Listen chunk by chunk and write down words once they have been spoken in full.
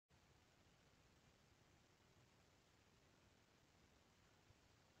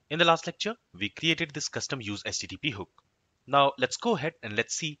In the last lecture, we created this custom useHttp hook. Now let's go ahead and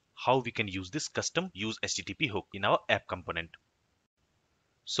let's see how we can use this custom useHttp hook in our app component.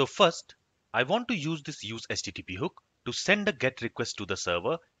 So first, I want to use this useHttp hook to send a GET request to the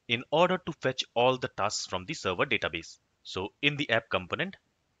server in order to fetch all the tasks from the server database. So in the app component,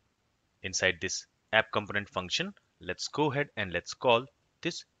 inside this app component function, let's go ahead and let's call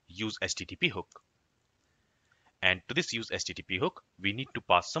this useHttp hook. And to this useHttp hook, we need to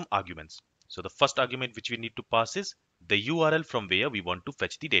pass some arguments. So the first argument which we need to pass is the URL from where we want to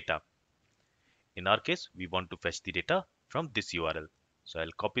fetch the data. In our case, we want to fetch the data from this URL. So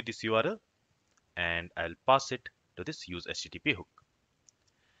I'll copy this URL and I'll pass it to this useHttp hook.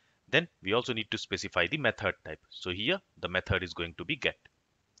 Then we also need to specify the method type. So here the method is going to be get.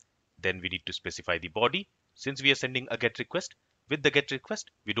 Then we need to specify the body. Since we are sending a GET request, with the GET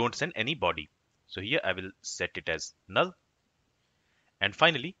request, we don't send any body. So here I will set it as null. And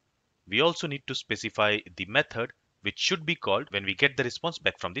finally, we also need to specify the method which should be called when we get the response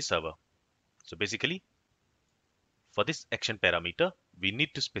back from the server. So basically, for this action parameter, we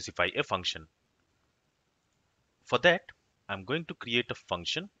need to specify a function. For that, I'm going to create a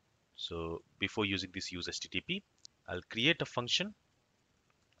function. So before using this useHttp, I'll create a function.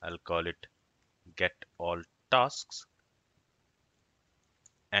 I'll call it getAllTasks.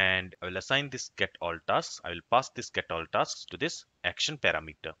 And I will assign this getAllTasks. I will pass this getAllTasks to this action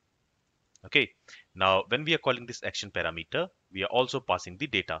parameter. Okay, now when we are calling this action parameter, we are also passing the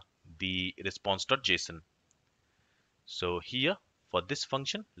data, the response.json. So here for this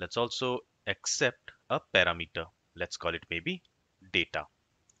function, let's also accept a parameter. Let's call it maybe data.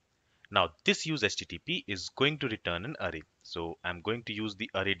 Now this useHttp is going to return an array. So I'm going to use the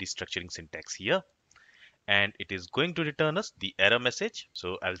array destructuring syntax here. And it is going to return us the error message.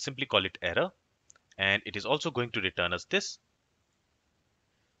 So I'll simply call it error. And it is also going to return us this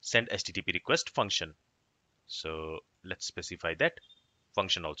send HTTP request function. So let's specify that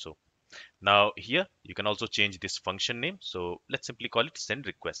function also. Now here you can also change this function name. So let's simply call it send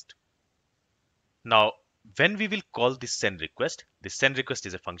request. Now when we will call this send request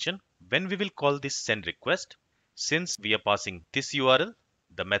is a function. When we will call this send request, since we are passing this URL,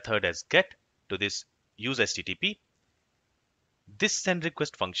 the method as get to this useHttp, this send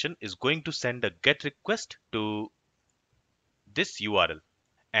request function is going to send a get request to this URL.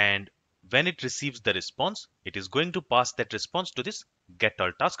 And when it receives the response, it is going to pass that response to this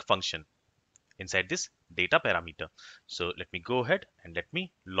getAllTask function inside this data parameter. So let me go ahead and let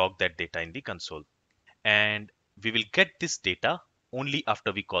me log that data in the console. And we will get this data only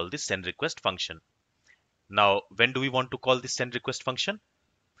after we call this send request function. Now, when do we want to call this send request function?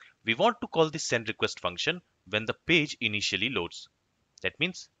 We want to call this send request function when the page initially loads. That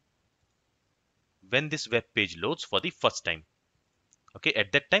means when this web page loads for the first time. Okay,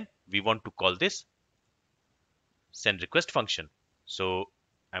 at that time, we want to call this send request function. So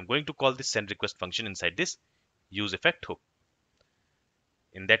I'm going to call this send request function inside this useEffect hook.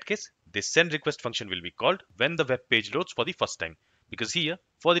 In that case, this send request function will be called when the web page loads for the first time. Because here,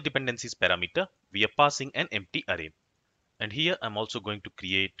 for the dependencies parameter, we are passing an empty array. And here I'm also going to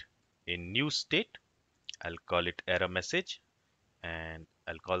create a new state. I'll call it error message. And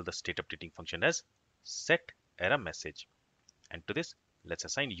I'll call the state updating function as set error message. And to this, let's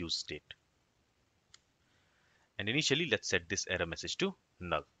assign use state. And initially, let's set this error message to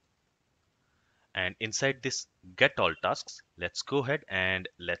null. And inside this getAllTasks, let's go ahead and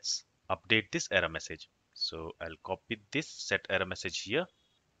let's update this error message. So I'll copy this set error message here.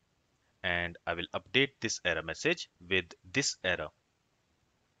 And I will update this error message with this error.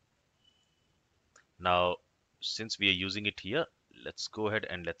 Now, since we are using it here, let's go ahead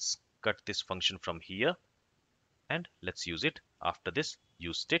and let's cut this function from here. And let's use it after this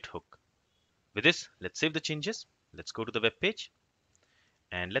useState hook. With this, let's save the changes. Let's go to the web page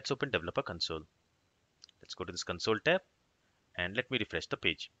and let's open developer console. Let's go to this console tab and let me refresh the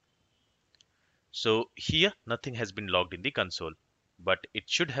page. So here nothing has been logged in the console, but it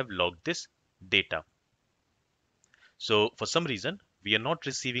should have logged this data. So for some reason, we are not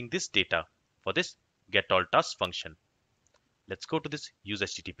receiving this data for this getAllTask function. Let's go to this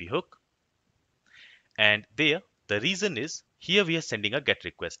useHttp hook. And there, the reason is here we are sending a GET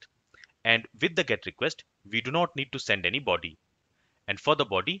request. And with the GET request, we do not need to send any body. And for the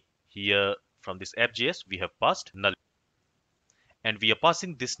body, here from this app.js, we have passed null. And we are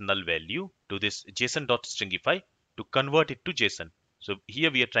passing this null value to this json.stringify to convert it to JSON. So here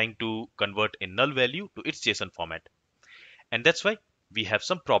we are trying to convert a null value to its JSON format. And that's why we have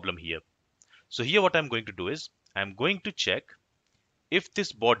some problem here. So here what I'm going to do is I'm going to check if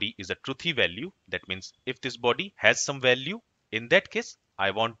this body is a truthy value. That means if this body has some value, in that case,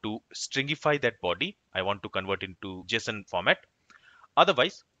 I want to stringify that body. I want to convert into JSON format.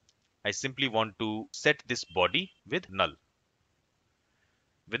 Otherwise, I simply want to set this body with null.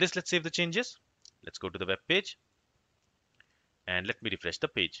 With this, let's save the changes. Let's go to the web page and let me refresh the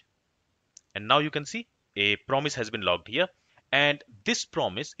page. And now you can see a promise has been logged here. And this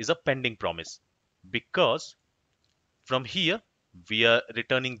promise is a pending promise because from here we are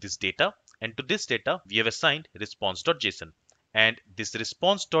returning this data, and to this data we have assigned response.json, and this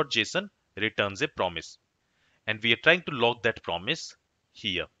response.json returns a promise, and we are trying to log that promise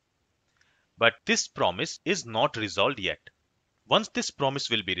here. But this promise is not resolved yet. Once this promise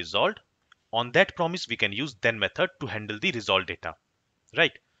will be resolved, on that promise we can use then method to handle the resolved data,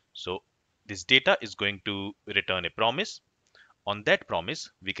 right? So this data is going to return a promise. On that promise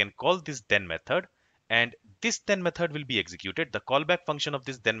we can call this then method, and this then method will be executed. The callback function of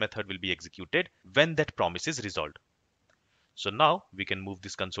this then method will be executed when that promise is resolved. So now we can move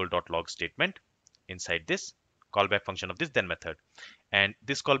this console.log statement inside this callback function of this then method, and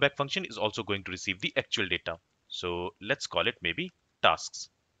this callback function is also going to receive the actual data. So let's call it maybe tasks,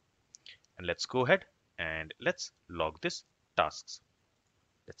 and let's go ahead and let's log this tasks.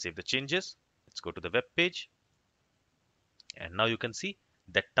 Let's save the changes. Let's go to the web page, and now you can see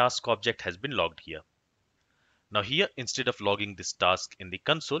that task object has been logged here. Now here, instead of logging this task in the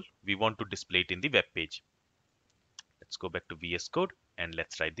console, we want to display it in the web page. Let's go back to VS Code and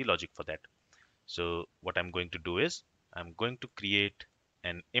let's write the logic for that. So what I'm going to do is I'm going to create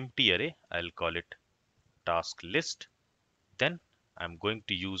an empty array. I'll call it task list. Then I'm going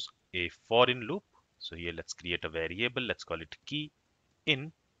to use a for in loop. So here let's create a variable. Let's call it key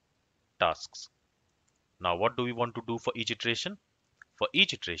in tasks. Now what do we want to do for each iteration? For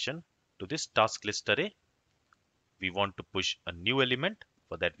each iteration to this task list array, we want to push a new element.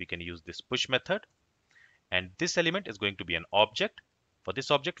 For that we can use this push method, and this element is going to be an object. For this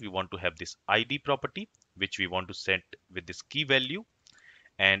object we want to have this ID property, which we want to set with this key value,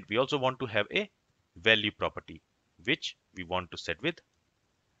 and we also want to have a value property, which we want to set with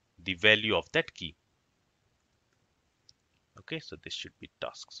the value of that key. Okay, so this should be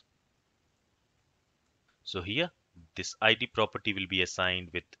tasks. So here this ID property will be assigned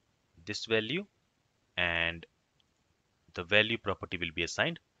with this value, and the value property will be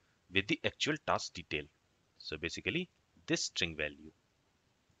assigned with the actual task detail. So basically this string value.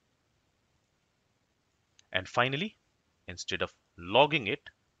 And finally, instead of logging it,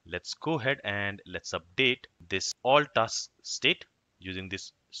 let's go ahead and let's update this all task state using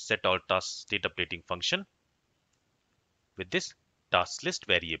this set all task state updating function with this task list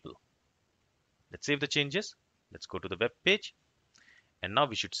variable. Let's save the changes. Let's go to the web page, and now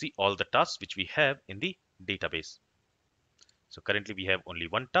we should see all the tasks which we have in the database. So currently we have only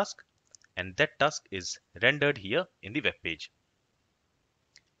one task, and that task is rendered here in the web page.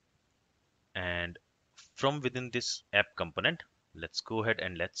 And from within this app component, let's go ahead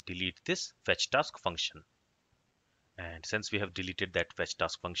and let's delete this fetch task function. And since we have deleted that fetch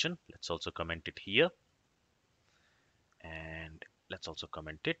task function, let's also comment it here, and let's also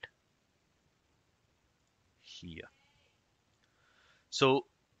comment it here. So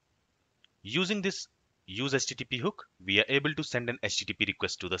using this useHttp hook, we are able to send an HTTP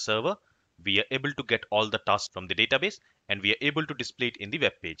request to the server. We are able to get all the tasks from the database, and we are able to display it in the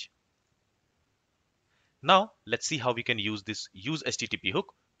web page. Now let's see how we can use this useHttp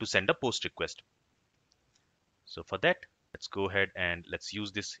hook to send a post request. So for that, let's go ahead and let's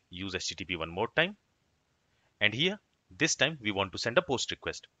use this useHttp one more time. And here, this time we want to send a post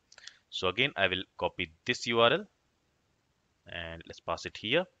request. So again, I will copy this URL and let's pass it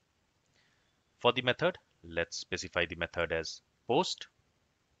here. For the method, let's specify the method as post.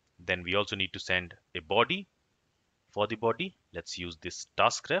 Then we also need to send a body. For the body, let's use this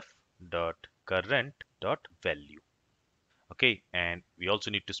taskRef.current.value. Okay, and we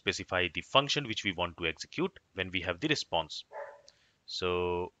also need to specify the function which we want to execute when we have the response.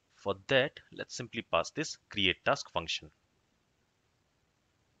 So for that, let's simply pass this create task function.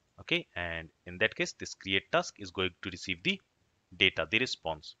 Okay, and in that case, this create task is going to receive the data, the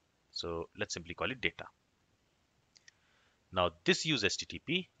response. So let's simply call it data. Now this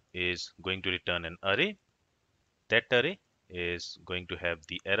useHttp is going to return an array. That array is going to have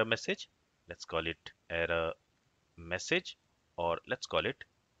the error message. Let's call it error message, or let's call it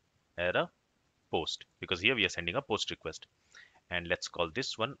error post, because here we are sending a post request. And let's call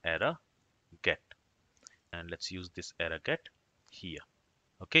this one error get, and let's use this error get here.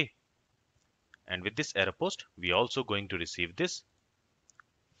 Okay, and with this error post, we are also going to receive this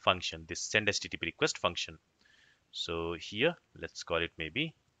function, this send HTTP request function. So here let's call it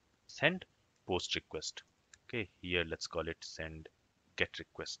maybe send post request. Okay, here let's call it send get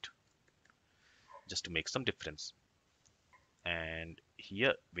request, just to make some difference. And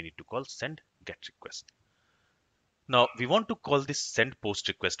here we need to call send get request. Now we want to call this send post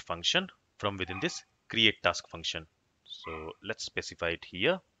request function from within this create task function. So let's specify it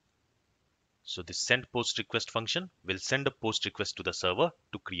here. So this send post request function will send a post request to the server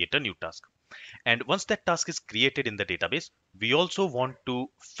to create a new task. And once that task is created in the database, we also want to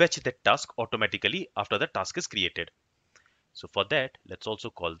fetch that task automatically after the task is created. So for that, let's also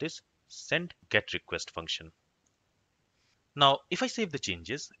call this send get request function. Now, if I save the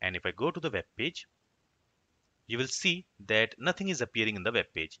changes and if I go to the web page, you will see that nothing is appearing in the web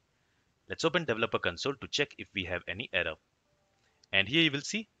page. Let's open developer console to check if we have any error. And here you will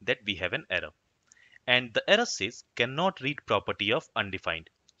see that we have an error. And the error says cannot read property of undefined.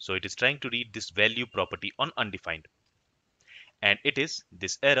 So it is trying to read this value property on undefined. And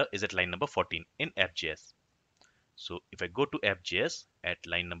this error is at line number 14 in app.js. So if I go to app.js at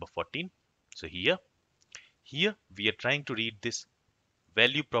line number 14, so here we are trying to read this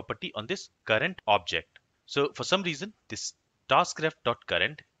value property on this current object. So for some reason, this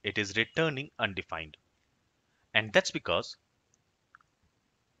task_ref.current, it is returning undefined. And that's because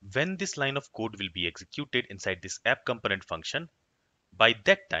when this line of code will be executed inside this app component function, by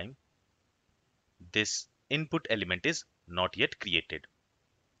that time, this input element is not yet created.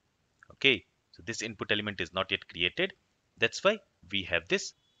 Okay, so this input element is not yet created. That's why we have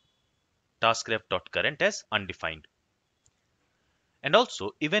this task_ref.current as undefined. And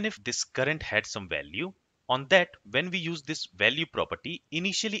also, even if this current had some value, on that, when we use this value property,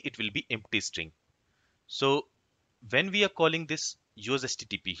 initially it will be empty string. So when we are calling this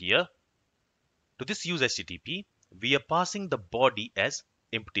useHttp here, to this useHttp, we are passing the body as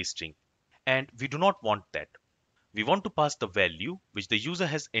empty string. And we do not want that. We want to pass the value which the user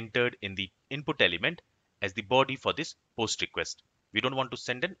has entered in the input element as the body for this post request. We don't want to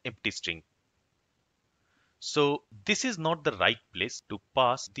send an empty string. So this is not the right place to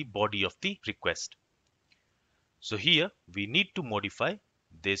pass the body of the request. So here we need to modify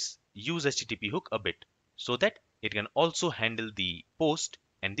this useHttp hook a bit so that it can also handle the post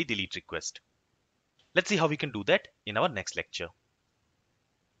and the delete request. Let's see how we can do that in our next lecture.